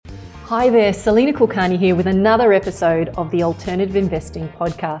Hi there, Selena Kulkarni here with another episode of the Alternative Investing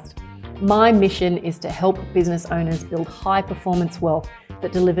Podcast. My mission is to help business owners build high-performance wealth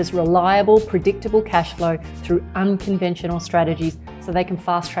that delivers reliable, predictable cash flow through unconventional strategies so they can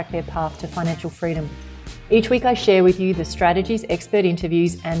fast-track their path to financial freedom. Each week I share with you the strategies, expert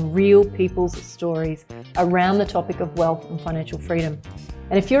interviews, and real people's stories around the topic of wealth and financial freedom.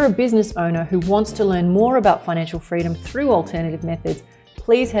 And if you're a business owner who wants to learn more about financial freedom through alternative methods,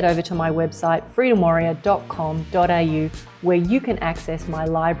 please head over to my website, freedomwarrior.com.au, where you can access my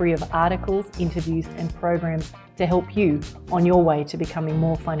library of articles, interviews, and programs to help you on your way to becoming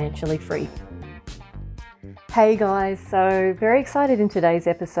more financially free. Hey guys, so very excited in today's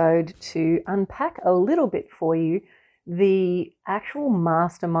episode to unpack a little bit for you the actual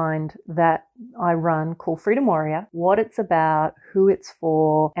mastermind that I run called Freedom Warrior, what it's about, who it's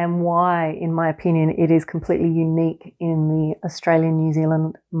for, and why, in my opinion, it is completely unique in the Australian New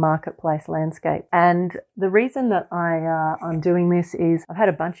Zealand marketplace landscape. And the reason that I'm doing this is I've had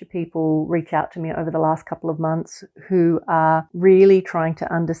a bunch of people reach out to me over the last couple of months who are really trying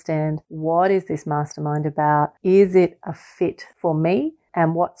to understand, what is this mastermind about? Is it a fit for me?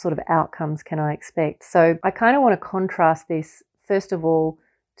 And what sort of outcomes can I expect? So I kind of want to contrast this, first of all,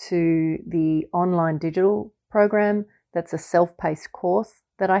 to the online digital program that's a self-paced course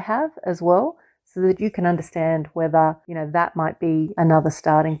that I have as well, so that you can understand whether, that might be another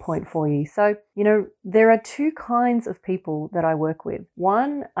starting point for you. So, there are two kinds of people that I work with.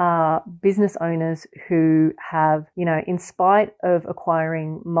 One are business owners who have, in spite of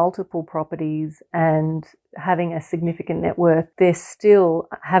acquiring multiple properties and having a significant net worth, they still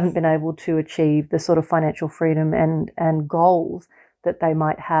haven't been able to achieve the sort of financial freedom and goals that they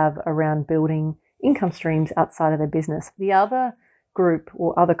might have around building income streams outside of their business. The other group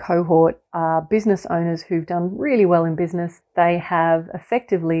or other cohort are business owners who've done really well in business. They have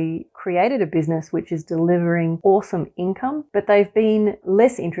effectively created a business which is delivering awesome income, but they've been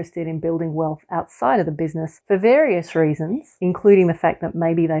less interested in building wealth outside of the business for various reasons, including the fact that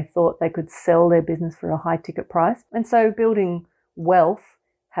maybe they thought they could sell their business for a high ticket price. And so building wealth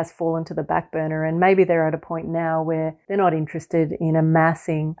has fallen to the back burner, and maybe they're at a point now where they're not interested in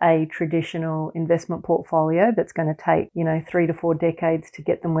amassing a traditional investment portfolio that's going to take, 3 to 4 decades to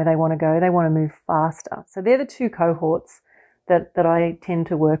get them where they want to go. They want to move faster. So they're the two cohorts that I tend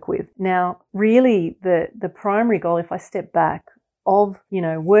to work with. Now, really the primary goal, if I step back, of,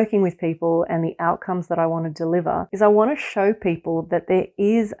 working with people and the outcomes that I want to deliver is I want to show people that there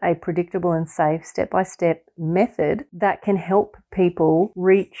is a predictable and safe step-by-step method that can help people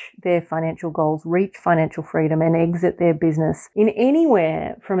reach their financial goals, reach financial freedom, and exit their business in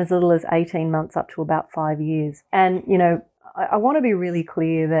anywhere from as little as 18 months up to about 5 years. And, I want to be really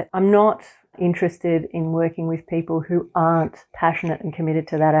clear that I'm not interested in working with people who aren't passionate and committed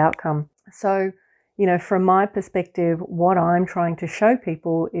to that outcome. So, from my perspective, what I'm trying to show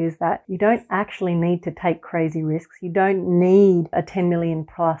people is that you don't actually need to take crazy risks. You don't need a 10 million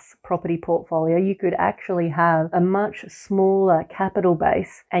plus property portfolio. You could actually have a much smaller capital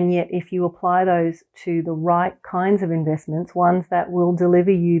base. And yet if you apply those to the right kinds of investments, ones that will deliver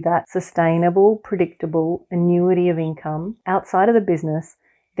you that sustainable, predictable annuity of income outside of the business,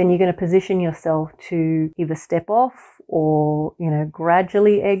 then you're going to position yourself to either step off or,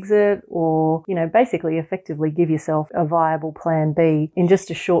 gradually exit or, basically effectively give yourself a viable plan B in just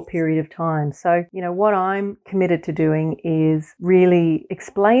a short period of time. So, what I'm committed to doing is really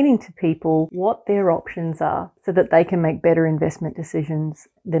explaining to people what their options are so that they can make better investment decisions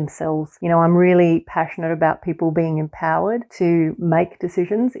themselves. I'm really passionate about people being empowered to make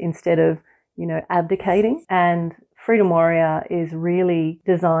decisions instead of, abdicating. And Freedom Warrior is really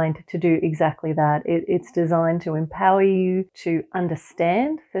designed to do exactly that. It's designed to empower you to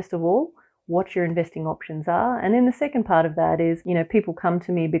understand, first of all, what your investing options are. And then the second part of that is, people come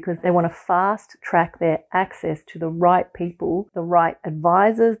to me because they want to fast track their access to the right people, the right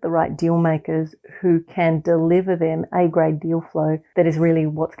advisors, the right deal makers who can deliver them A-grade deal flow that is really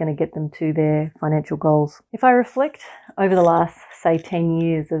what's going to get them to their financial goals. If I reflect over the last, say, 10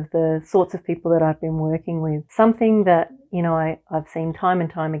 years of the sorts of people that I've been working with, something that, I've seen time and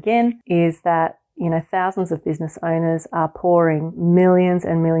time again is that thousands of business owners are pouring millions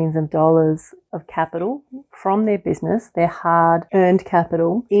and millions of dollars of capital from their business, their hard earned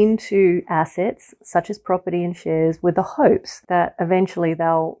capital, into assets such as property and shares with the hopes that eventually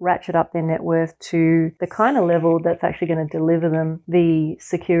they'll ratchet up their net worth to the kind of level that's actually going to deliver them the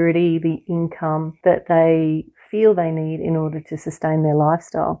security, the income that they feel they need in order to sustain their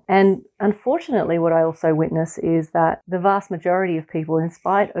lifestyle. And unfortunately, what I also witness is that the vast majority of people, in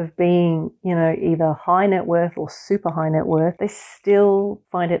spite of being, either high net worth or super high net worth, they still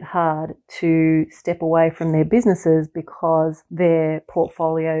find it hard to step away from their businesses because their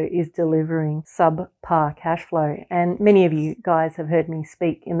portfolio is delivering subpar cash flow. And many of you guys have heard me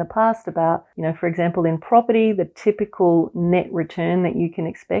speak in the past about, for example, in property, the typical net return that you can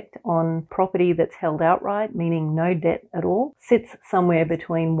expect on property that's held outright, meaning no debt at all, sits somewhere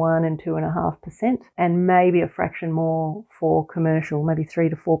between 1 and 2.5%, and maybe a fraction more for commercial, maybe 3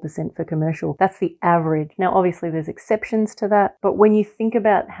 to 4% for commercial. That's the average. Now, obviously there's exceptions to that, but when you think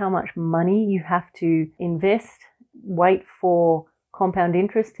about how much money you have to invest, wait for compound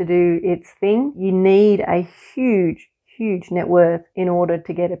interest to do its thing, you need a huge net worth in order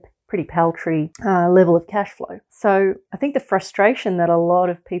to get a pretty paltry level of cash flow. So I think the frustration that a lot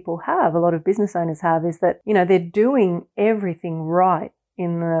of people have, a lot of business owners have, is that, they're doing everything right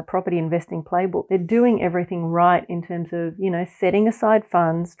in the property investing playbook. They're doing everything right in terms of, setting aside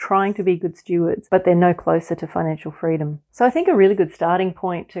funds, trying to be good stewards, but they're no closer to financial freedom. So I think a really good starting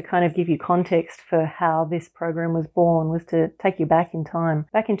point to kind of give you context for how this program was born was to take you back in time.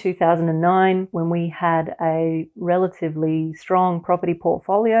 Back in 2009, when we had a relatively strong property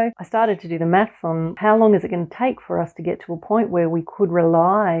portfolio, I started to do the maths on how long is it going to take for us to get to a point where we could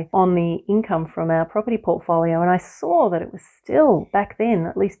rely on the income from our property portfolio. And I saw that it was still back then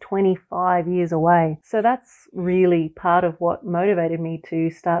at least 25 years away. So that's really part of what motivated me to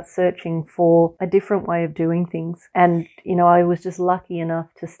start searching for a different way of doing things. And, I was just lucky enough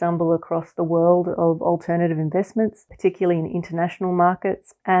to stumble across the world of alternative investments, particularly in international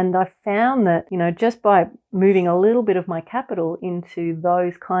markets. And I found that, just by moving a little bit of my capital into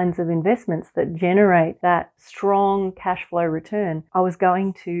those kinds of investments that generate that strong cash flow return, I was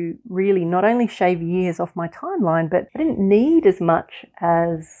going to really not only shave years off my timeline, but I didn't need as much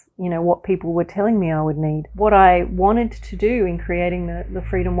as what people were telling me I would need. What I wanted to do in creating the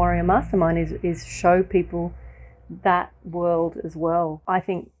Freedom Warrior Mastermind is show people that world as well. I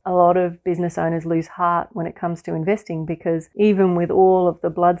think a lot of business owners lose heart when it comes to investing because even with all of the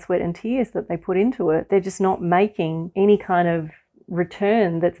blood, sweat and tears that they put into it, they're just not making any kind of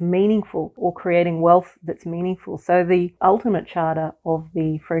return that's meaningful or creating wealth that's meaningful. So the ultimate charter of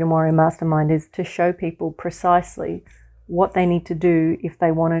the Freedom Warrior Mastermind is to show people precisely what they need to do if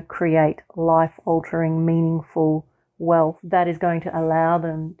they want to create life-altering, meaningful wealth that is going to allow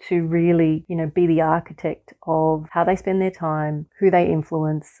them to really, be the architect of how they spend their time, who they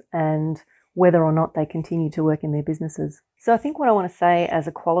influence, and whether or not they continue to work in their businesses. So I think what I want to say as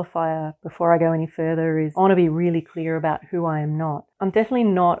a qualifier before I go any further is I want to be really clear about who I am not. I'm definitely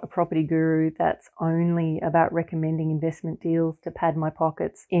not a property guru that's only about recommending investment deals to pad my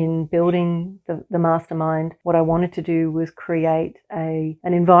pockets. In building the mastermind, what I wanted to do was create an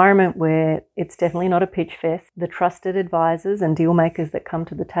environment where it's definitely not a pitch fest. The trusted advisors and deal makers that come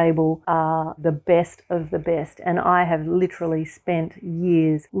to the table are the best of the best. And I have literally spent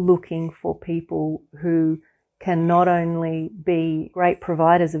years looking for people who can not only be great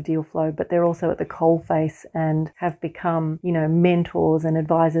providers of deal flow, but they're also at the coalface and have become, mentors and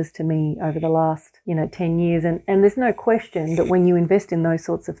advisors to me over the last, 10 years. And there's no question that when you invest in those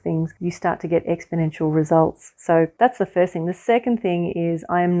sorts of things, you start to get exponential results. So that's the first thing. The second thing is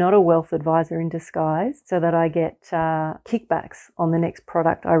I am not a wealth advisor in disguise so that I get kickbacks on the next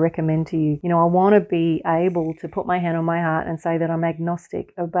product I recommend to you. I want to be able to put my hand on my heart and say that I'm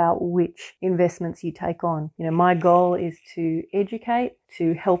agnostic about which investments you take on. My goal is to educate,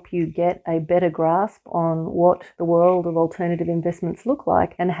 to help you get a better grasp on what the world of alternative investments look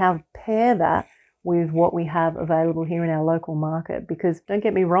like and how pair that with what we have available here in our local market. Because don't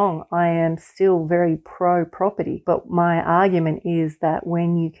get me wrong, I am still very pro property, but my argument is that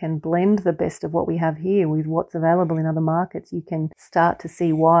when you can blend the best of what we have here with what's available in other markets, you can start to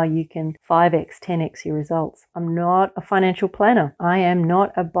see why you can 5x, 10x your results. I'm not a financial planner. I am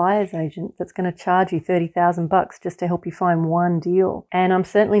not a buyer's agent that's going to charge you $30,000 just to help you find one deal. And I'm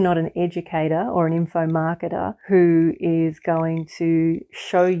certainly not an educator or an info marketer who is going to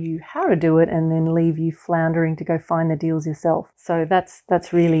show you how to do it and then then leave you floundering to go find the deals yourself. So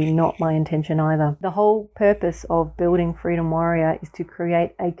that's really not my intention either. The whole purpose of building Freedom Warrior is to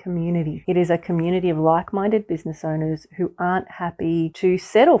create a community. It is a community of like-minded business owners who aren't happy to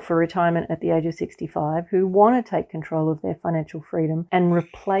settle for retirement at the age of 65, who want to take control of their financial freedom and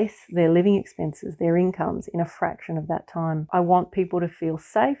replace their living expenses, their incomes, in a fraction of that time. I want people to feel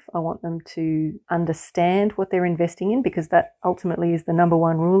safe. I want them to understand what they're investing in, because that ultimately is the number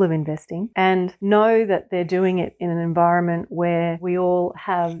one rule of investing, and know that they're doing it in an environment where we all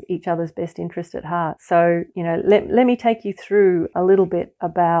have each other's best interest at heart. So, let me take you through a little bit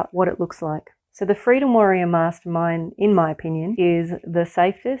about what it looks like. So the Freedom Warrior Mastermind, in my opinion, is the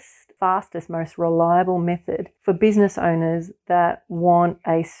safest, fastest, most reliable method for business owners that want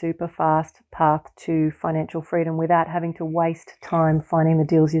a super fast path to financial freedom without having to waste time finding the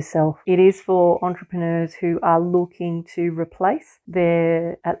deals yourself. It is for entrepreneurs who are looking to replace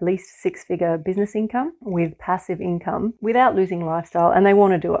their at least six-figure business income with passive income without losing lifestyle, and they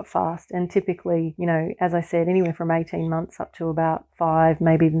want to do it fast. And typically, as I said, anywhere from 18 months up to about 5,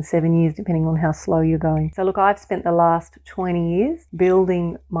 maybe even 7 years, depending on how slow you're going. So look, I've spent the last 20 years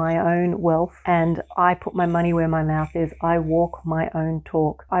building my own wealth, and I put my money where my mouth is. I walk my own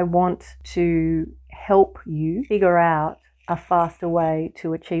talk. I want to help you figure out a faster way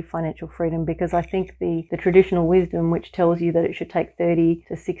to achieve financial freedom, because I think the traditional wisdom which tells you that it should take 30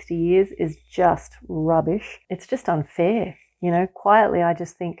 to 60 years is just rubbish. It's just unfair. Quietly, I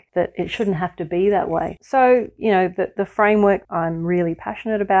just think that it shouldn't have to be that way. So, the framework I'm really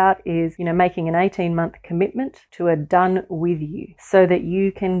passionate about is, making an 18-month commitment to a done with you, so that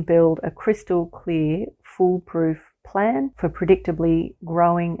you can build a crystal clear, foolproof plan for predictably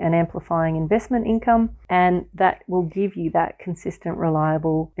growing and amplifying investment income, and that will give you that consistent,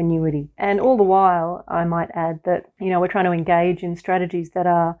 reliable annuity. And all the while, I might add that, we're trying to engage in strategies that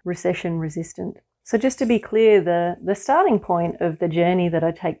are recession resistant. So just to be clear, the starting point of the journey that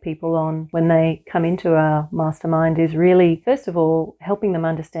I take people on when they come into our mastermind is really, first of all, helping them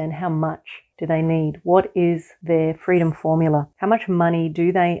understand how much do they need? What is their freedom formula? How much money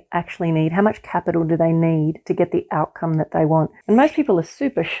do they actually need? How much capital do they need to get the outcome that they want? And most people are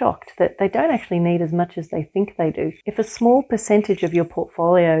super shocked that they don't actually need as much as they think they do. If a small percentage of your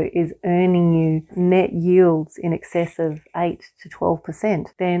portfolio is earning you net yields in excess of 8 to 12%,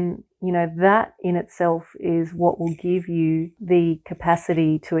 then that in itself is what will give you the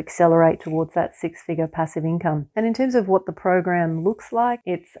capacity to accelerate towards that six-figure passive income. And in terms of what the program looks like,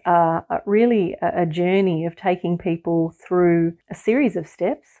 it's really a journey of taking people through a series of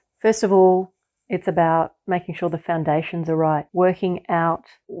steps. First of all, it's about making sure the foundations are right, working out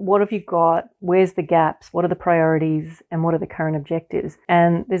what have you got, where's the gaps, what are the priorities, and what are the current objectives.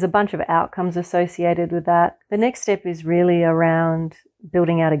 And there's a bunch of outcomes associated with that. The next step is really around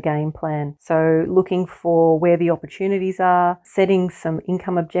building out a game plan. So looking for where the opportunities are, setting some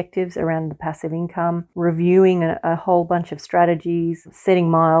income objectives around the passive income, reviewing a whole bunch of strategies, setting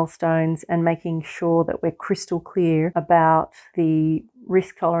milestones, and making sure that we're crystal clear about the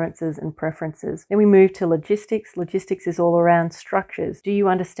risk tolerances and preferences. Then we move to logistics. Logistics is all around structures. Do you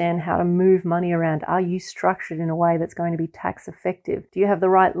understand how to move money around? Are you structured in a way that's going to be tax effective? Do you have the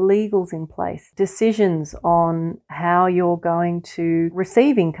right legals in place? Decisions on how you're going to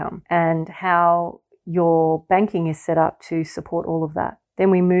receive income and how your banking is set up to support all of that. Then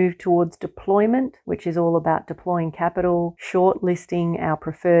we move towards deployment, which is all about deploying capital, shortlisting our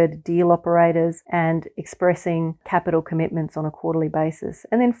preferred deal operators, and expressing capital commitments on a quarterly basis.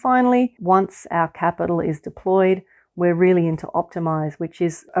 And then finally, once our capital is deployed, we're really into optimize, which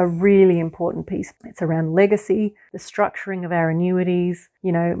is a really important piece. It's around legacy, the structuring of our annuities,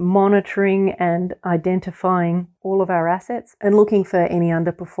 monitoring and identifying all of our assets and looking for any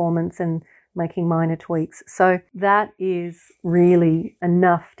underperformance and making minor tweaks. So that is really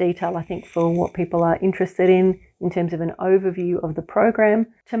enough detail, I think, for what people are interested in terms of an overview of the program.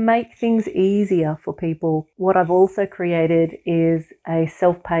 To make things easier for people, what I've also created is a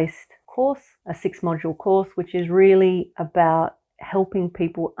self-paced course, a 6-module course, which is really about helping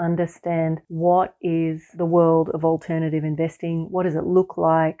people understand what is the world of alternative investing, what does it look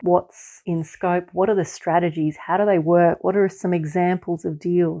like, what's in scope, what are the strategies, how do they work, what are some examples of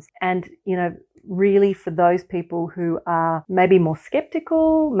deals. And, really for those people who are maybe more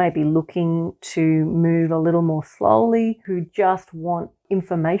skeptical, maybe looking to move a little more slowly, who just want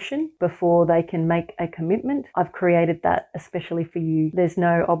information before they can make a commitment, I've created that especially for you. There's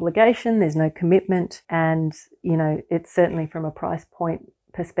no obligation, there's no commitment, and it's certainly from a price point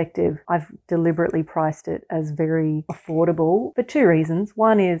perspective, I've deliberately priced it as very affordable for two reasons.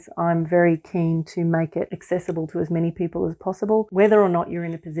 One is I'm very keen to make it accessible to as many people as possible, whether or not you're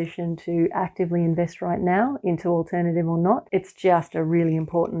in a position to actively invest right now into alternative or not. It's just a really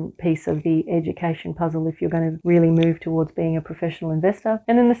important piece of the education puzzle if you're going to really move towards being a professional investor.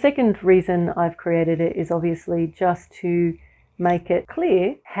 And then the second reason I've created it is obviously just to make it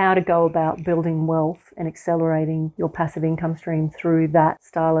clear how to go about building wealth and accelerating your passive income stream through that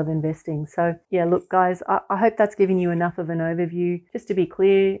style of investing. So yeah, look guys, I hope that's given you enough of an overview. Just to be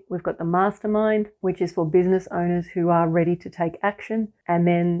clear, we've got the mastermind, which is for business owners who are ready to take action, and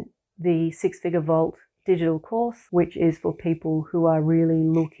then the Six Figure Vault digital course, which is for people who are really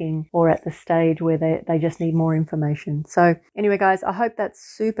looking or at the stage where they just need more information. So anyway, guys, I hope that's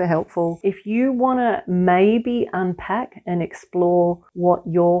super helpful. If you want to maybe unpack and explore what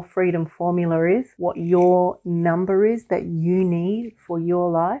your freedom formula is, what your number is that you need for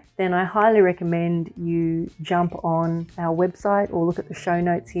your life, then I highly recommend you jump on our website or look at the show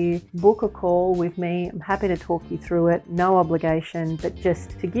notes here, book a call with me. I'm happy to talk you through it. No obligation, but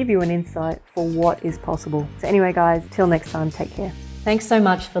just to give you an insight for what is possible. So anyway, guys, till next time, take care. Thanks so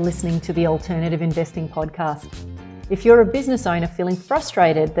much for listening to the Alternative Investing Podcast. If you're a business owner feeling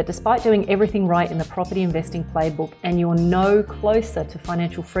frustrated that despite doing everything right in the property investing playbook and you're no closer to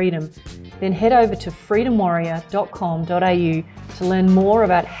financial freedom, then head over to freedomwarrior.com.au to learn more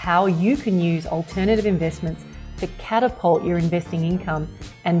about how you can use alternative investments to catapult your investing income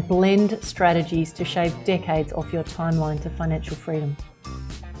and blend strategies to shave decades off your timeline to financial freedom.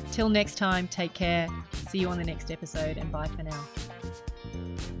 Till next time, take care. See you on the next episode, and bye for now.